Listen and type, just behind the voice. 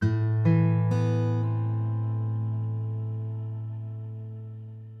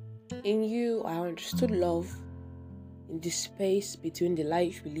In you, I understood love in the space between the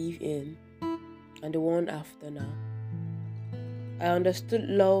life we live in and the one after now. I understood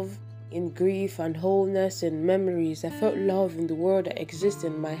love in grief and wholeness and memories. I felt love in the world that exists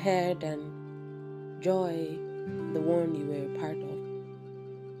in my head and joy in the one you were a part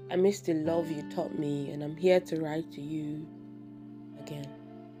of. I miss the love you taught me, and I'm here to write to you again.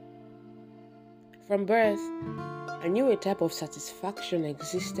 From birth, I knew a type of satisfaction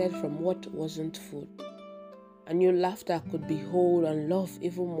existed from what wasn't food. I knew laughter could be whole and love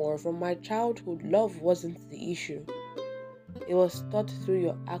even more. From my childhood, love wasn't the issue. It was taught through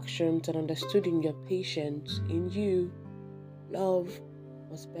your actions and understood in your patience. In you, love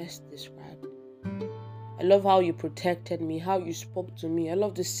was best described. I love how you protected me, how you spoke to me. I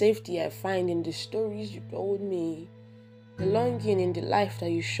love the safety I find in the stories you told me, the longing in the life that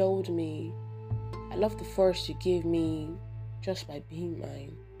you showed me. I love the first you gave me just by being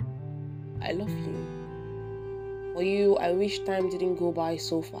mine. I love you. For you, I wish time didn't go by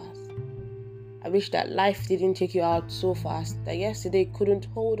so fast. I wish that life didn't take you out so fast, that yesterday couldn't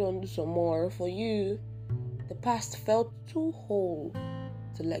hold on to some more. For you, the past felt too whole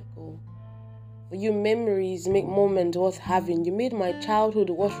to let go. For you, memories make moments worth having. You made my childhood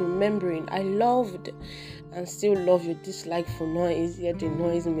worth remembering. I loved and still love your dislike for noise, yet the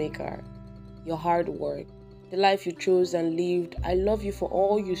noisemaker. Your hard work, the life you chose and lived. I love you for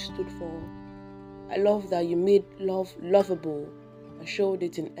all you stood for. I love that you made love lovable and showed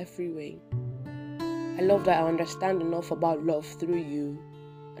it in every way. I love that I understand enough about love through you.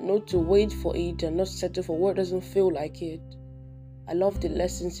 I know to wait for it and not settle for what doesn't feel like it. I love the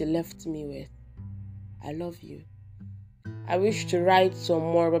lessons you left me with. I love you. I wish to write some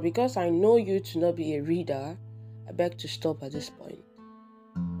more, but because I know you to not be a reader, I beg to stop at this point.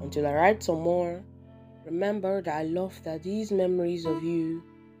 Until I write some more, remember that I love that these memories of you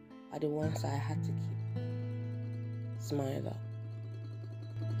are the ones I had to keep. Smile.